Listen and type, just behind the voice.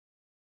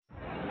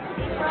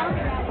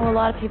Well, a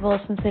lot of people,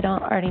 since they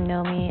don't already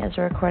know me as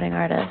a recording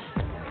artist,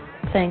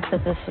 think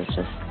that this is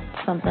just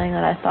something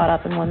that I thought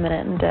up in 1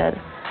 minute and did.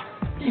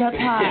 That's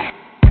hot.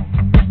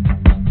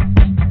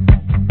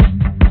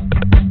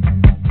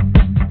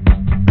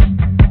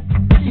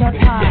 That's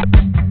hot.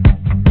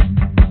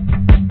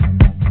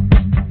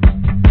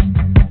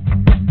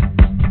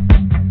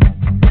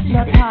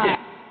 That's hot.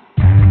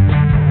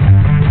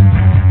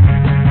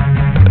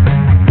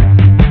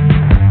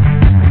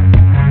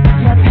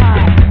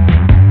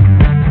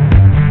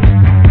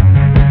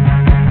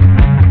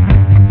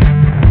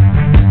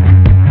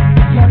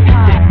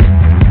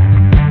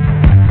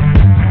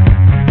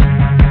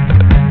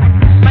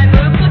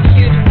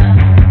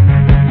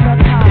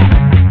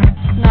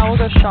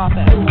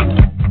 Shopping.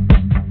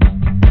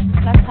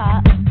 That's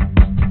hot.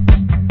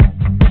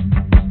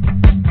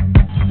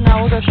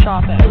 Now we'll go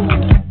shopping.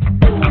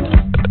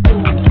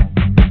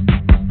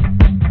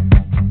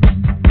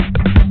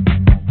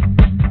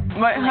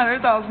 My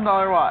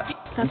 $100,000 watch.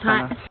 That's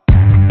hot.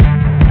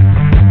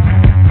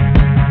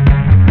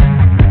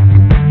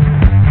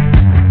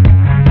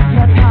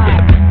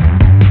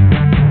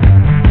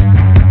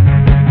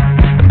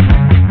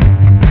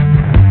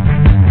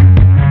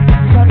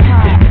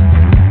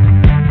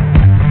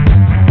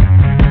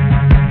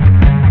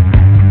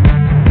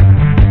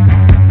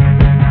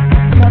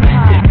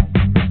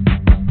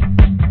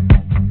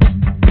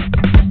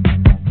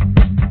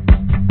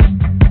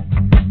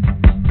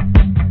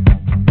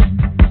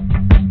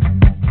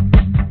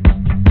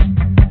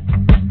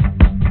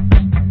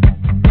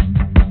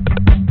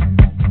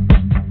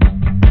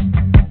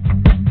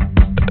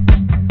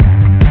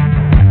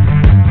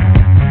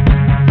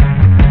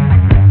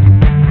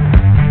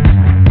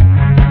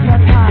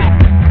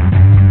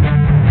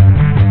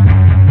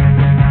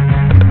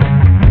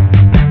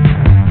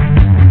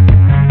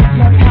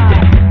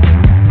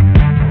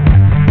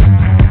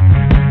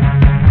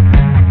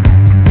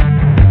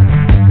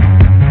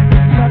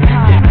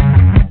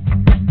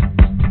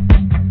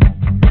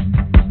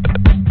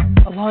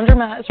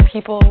 Laundromat is for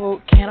people who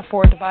can't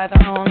afford to buy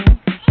their own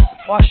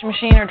washing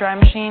machine or dry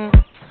machine.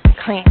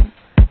 Clean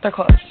their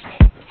clothes.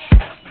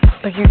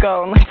 Like you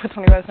go and like put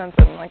 25 cents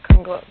in and like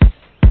clean clothes.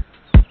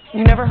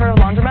 You never heard of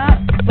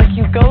laundromat? Like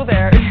you go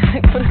there and you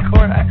like put a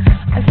cord.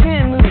 I've seen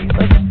it in movies.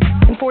 Like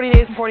in 40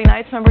 Days and 40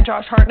 Nights. Remember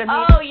Josh Hart?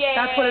 Oh yeah.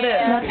 That's what it is.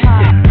 That's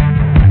hot.